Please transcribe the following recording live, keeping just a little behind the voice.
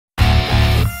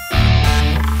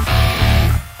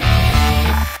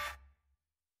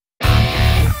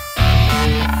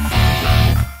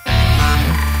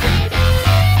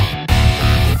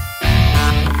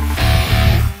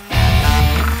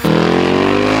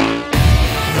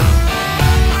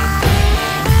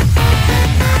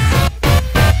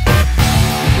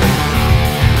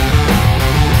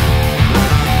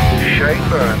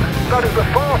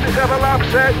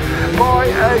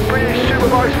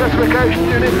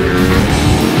Hi,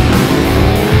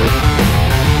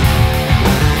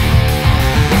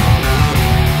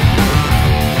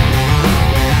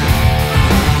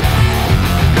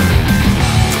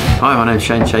 my name's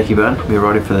Shane Shakey Byrne. We're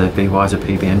riding for the BY's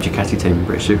PBM Ducati team,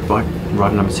 British Superbike,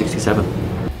 riding number 67.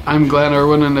 I'm Glenn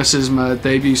Irwin and this is my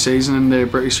debut season in the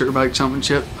British Superbike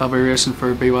Championship. I'll be racing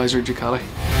for BY's Ducati.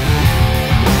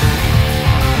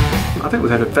 I think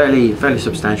we've had a fairly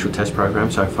substantial test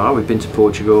program so far. We've been to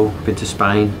Portugal, been to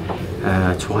Spain,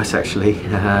 twice actually.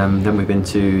 Then we've been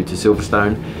to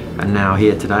Silverstone, and now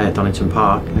here today at Donington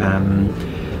Park.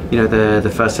 You know, the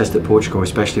first test at Portugal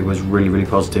especially was really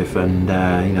positive, and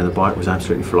you know, the bike was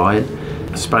absolutely flying.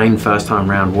 Spain first time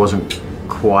round wasn't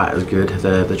quite as good.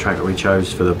 The track that we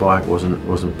chose for the bike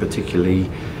wasn't particularly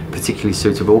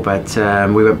suitable, but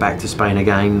we went back to Spain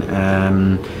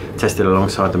again, tested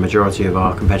alongside the majority of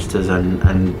our competitors,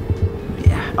 and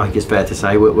yeah, I think it's fair to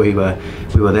say we were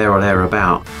there or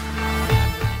thereabout.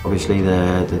 Obviously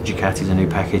the Ducati's a new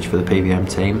package for the PBM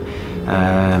team,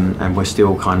 and we're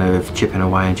still kind of chipping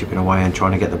away and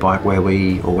trying to get the bike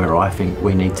where I think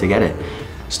we need to get it.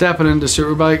 Stepping into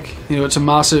Superbike, you know, it's a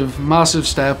massive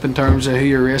step in terms of who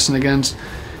you're racing against,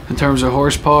 in terms of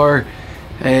horsepower.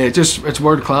 It's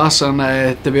world class, and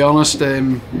to be honest,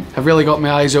 I've really got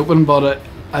my eyes open, but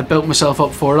I built myself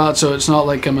up for that, so it's not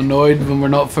like I'm annoyed when we're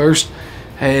not first.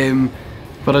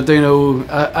 But I do know,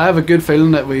 I have a good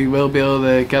feeling that we will be able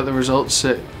to get the results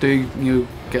that do, you know,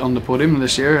 get on the podium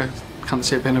this year. I can't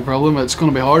see it being a problem. It's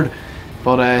going to be hard,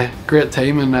 but great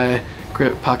team and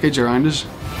great package around us.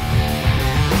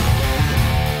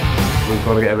 We've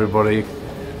got to get everybody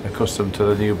accustomed to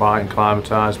the new bike and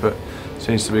acclimatised, but it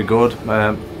seems to be good.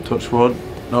 Touch wood,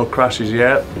 no crashes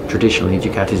yet. Traditionally,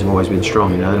 Ducatis have always been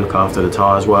strong. You know, they look after the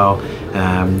tyres well.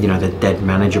 You know, they're dead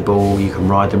manageable. You can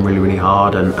ride them really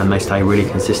hard, and they stay really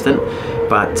consistent.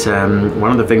 But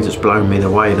one of the things that's blown me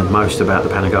away the most about the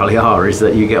Panigale R is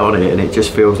that you get on it and it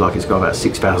just feels like it's got about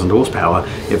 6,000 horsepower.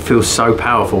 It feels so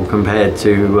powerful compared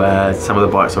to some of the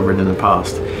bikes I've ridden in the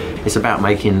past. It's about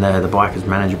making the bike as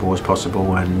manageable as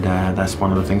possible, and that's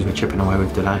one of the things we're chipping away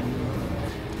with today.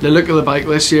 The look of the bike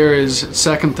this year is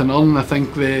second to none. I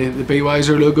think the BY's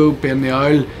logo, being the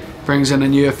owl, brings in a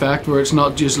new effect where it's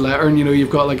not just lettering. You know, you've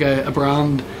got like a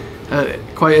brand,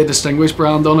 quite a distinguished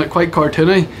brand on it, quite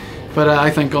cartoony, but I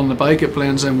think on the bike it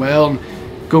blends in well. And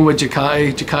going with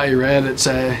Ducati red,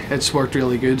 it's worked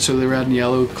really good, so the red and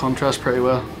yellow contrast pretty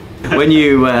well. When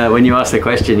you ask the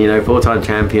question, you know, 4-time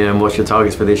champion, what's your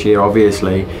targets for this year?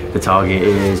 Obviously the target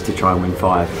is to try and win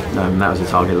 5. That was the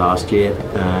target last year.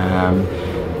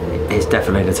 It's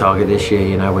definitely the target this year.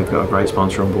 You know, we've got a great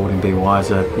sponsor on board in BY's.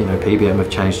 You know, PBM have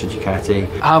changed to Ducati.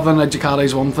 Having a Ducati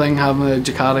is one thing. Having a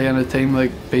Ducati in a team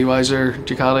like BY's or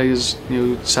Ducati is,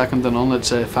 you know, second to none.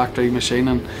 It's a factory machine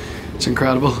and it's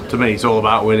incredible. to me, it's all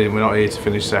about winning. We're not here to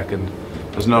finish second.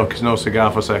 There's no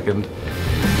cigar for second.